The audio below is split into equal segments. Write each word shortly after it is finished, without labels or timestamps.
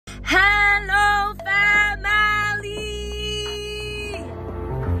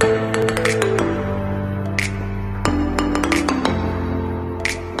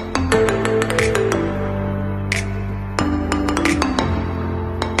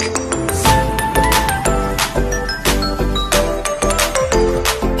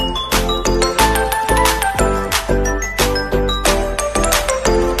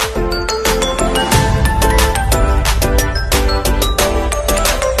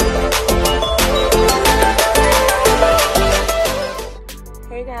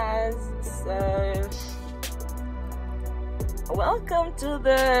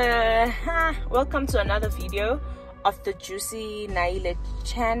welcome to another video of the Juicy Naile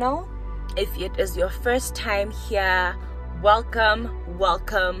channel. If it is your first time here, welcome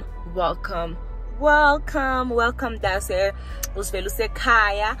Dase Usveluse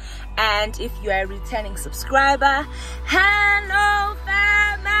Kaya. And if you are a returning subscriber, hello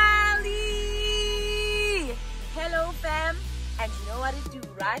fam, and you know what to do,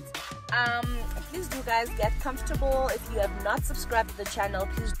 right? Please do guys get comfortable. If you have not subscribed to the channel,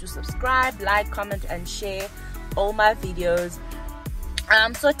 please do subscribe, like, comment and share all my videos.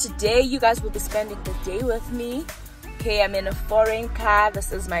 So today you guys will be spending the day with me. Okay, I'm in a foreign car.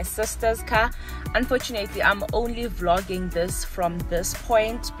 This is my sister's car. Unfortunately, I'm only vlogging this from this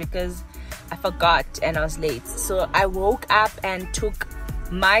point because I forgot and I was late. So I woke up and took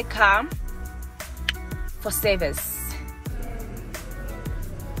my car for service.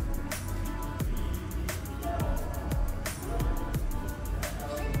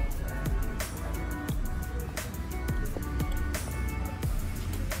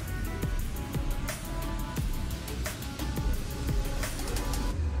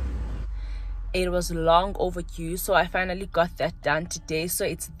 It was long overdue, so I finally got that done today. So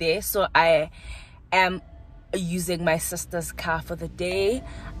it's there. So I am using my sister's car for the day.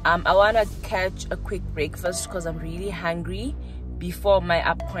 I want to catch a quick breakfast because I'm really hungry before my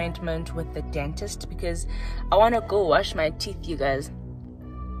appointment with the dentist, because I want to go wash my teeth, you guys.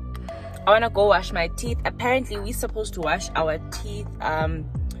 I want to go wash my teeth. Apparently we're supposed to wash our teeth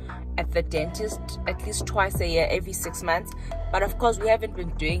at the dentist at least twice a year, every 6 months, but of course we haven't been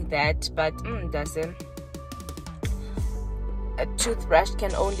doing that. But doesn't a toothbrush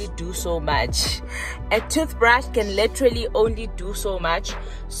can only do so much. A toothbrush can literally only do so much.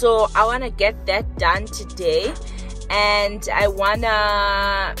 So I want to get that done today, and I want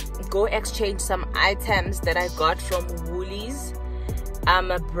to go exchange some items that I got from Woolies.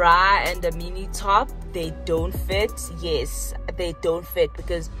 A bra and a mini top. They don't fit. Yes, they don't fit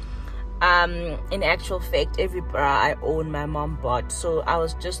because in actual fact every bra I own my mom bought. So I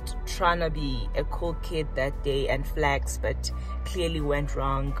was just trying to be a cool kid that day and flex, but clearly went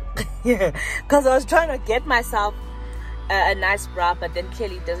wrong because I was trying to get myself a nice bra, but then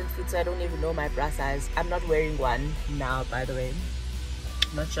clearly it doesn't fit, so I don't even know my bra size. I'm not wearing one now, by the way.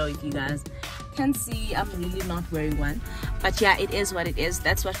 I'm not sure if you guys can see, I'm really not wearing one, but yeah, it is what it is.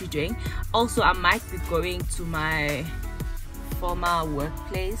 That's what we're doing. Also, I might be going to my former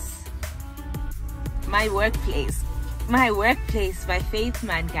workplace, my workplace by Faith,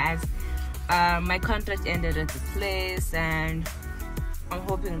 man, guys. My contract ended at the place and I'm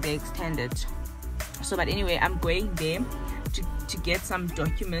hoping they extend it. So but anyway, I'm going there to get some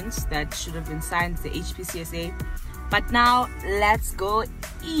documents that should have been signed, the HPCSA. But now let's go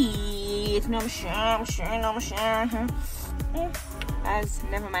eat. No, guys,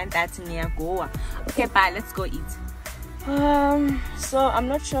 never mind that. Okay, bye, let's go eat. So I'm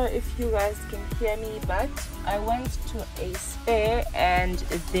not sure if you guys can hear me, but I went to a Spare and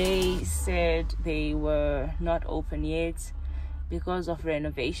they said they were not open yet because of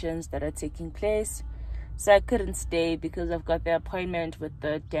renovations that are taking place. So I couldn't stay because I've got the appointment with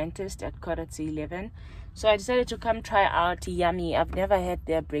the dentist at 11:15. So I decided to come try out Yummy. I've never had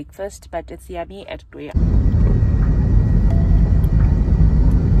their breakfast, but it's Yummy at Goya.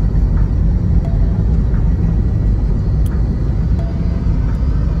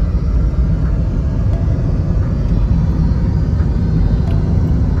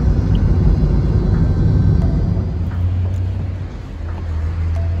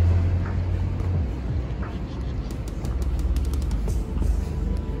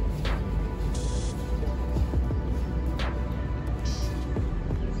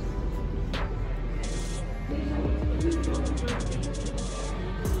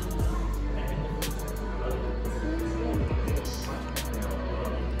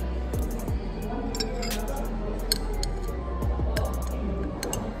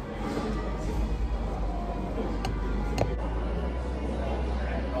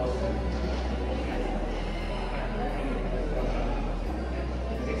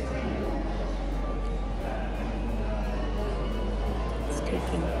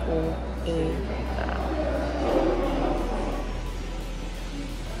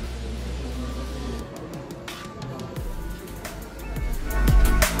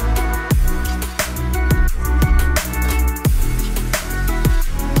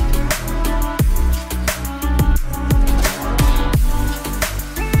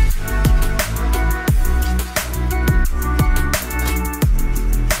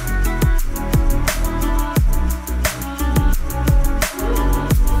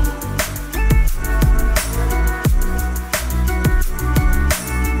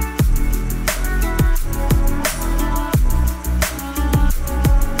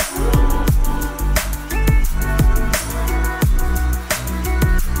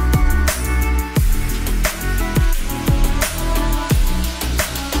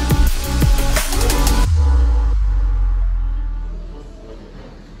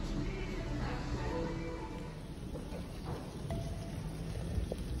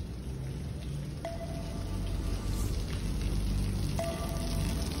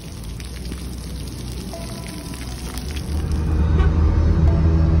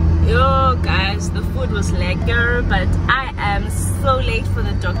 food was lekker, but I am so late for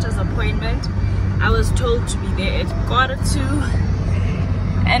the doctor's appointment. I was told to be there at 1:45,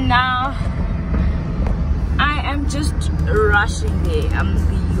 and now I am just rushing there. I'm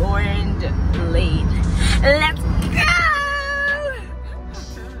beyond late. Let's go!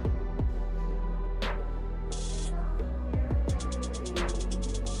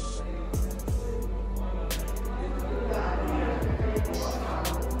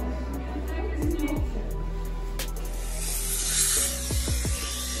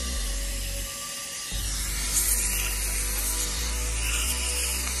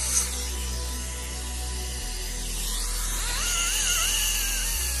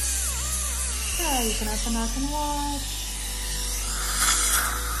 You can open up and watch.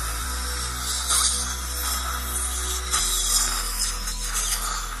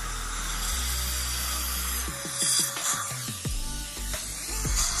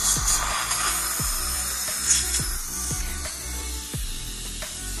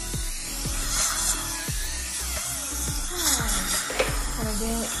 I'm gonna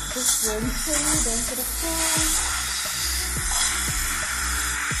get this ready for you, then to the phone.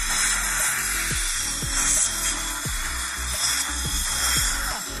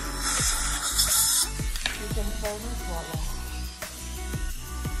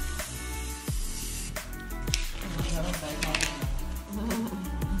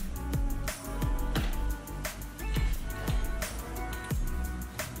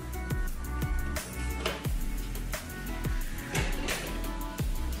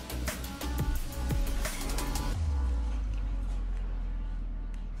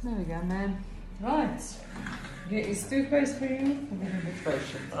 There we go, man. Right. Get your toothpaste for you and then a bit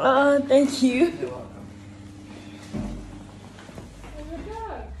facial. Oh, thank you. You're welcome.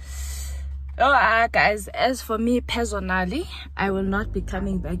 Oh, guys, as for me personally, I will not be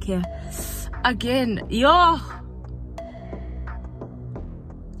coming back here again. Yo,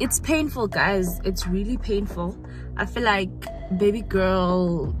 it's painful, guys. It's really painful. I feel like baby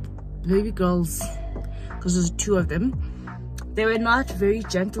girls, because there's two of them, they were not very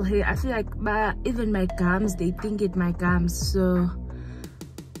gentle here. I feel like even my gums, they think it my gums. So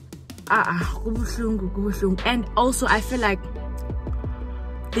and also I feel like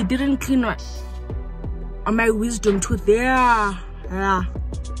they didn't clean my wisdom tooth there. Yeah,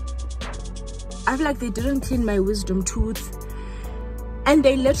 I feel like they didn't clean my wisdom tooth, and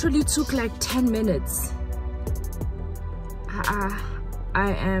they literally took like 10 minutes. I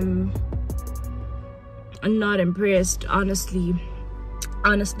am not impressed, honestly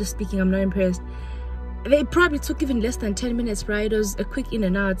speaking. I'm not impressed. They probably took even less than 10 minutes, right? It was a quick in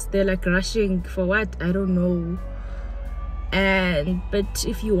and out. They're like rushing for what? I don't know. But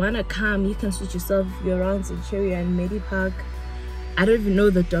if you want to come, you can switch yourself. You're around Centuria and Medipark. I don't even know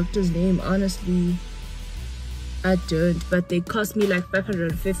the doctor's name, honestly. I don't, but they cost me like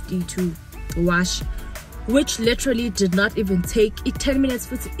 550 to wash, which literally did not even take it 10 minutes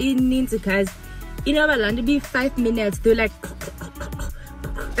for in, guys. You know, I'll be 5 minutes. They're like,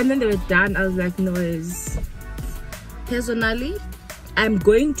 and then they were done. I was like, noise. Personally, I'm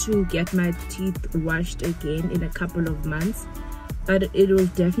going to get my teeth washed again in a couple of months, but it will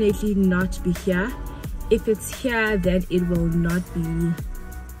definitely not be here. If it's here, then it will not be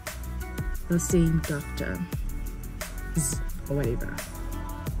the same doctor or whatever.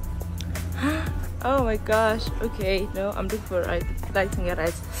 Oh my gosh. Okay, no, I'm looking for lighting it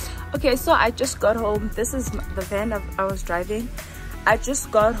right. Okay, so I just got home. This is the van I was driving. I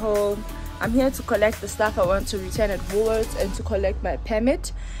just got home. I'm here to collect the stuff I want to return at Woolworths and to collect my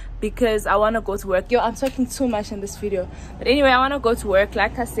permit because I want to go to work. Yo, I'm talking too much in this video, but anyway, I want to go to work,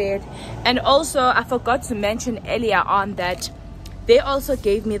 like I said. And also, I forgot to mention earlier on that they also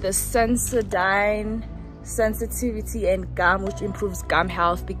gave me the Sensodyne sensitivity and gum, which improves gum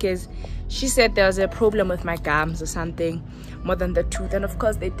health, because she said there was a problem with my gums or something more than the tooth. And of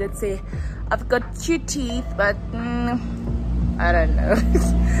course they did say I've got cute teeth, but I don't know.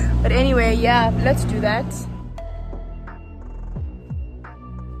 But anyway, yeah, let's do that.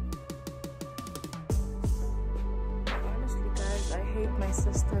 Honestly, guys, I hate my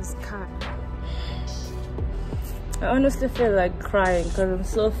sister's car. I honestly feel like crying because I'm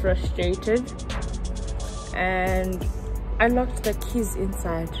so frustrated, and I locked the keys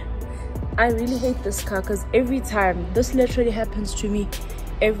inside. I really hate this car because every time, this literally happens to me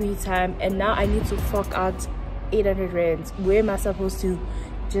every time, and now I need to fork out 800 rand. Where am I supposed to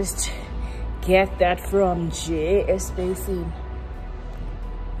just get that from? JS Basin.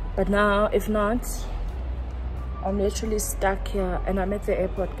 But now, if not, I'm literally stuck here and I'm at the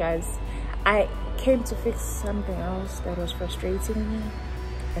airport, guys. I came to fix something else that was frustrating me.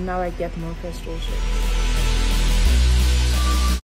 and now I get more frustrations.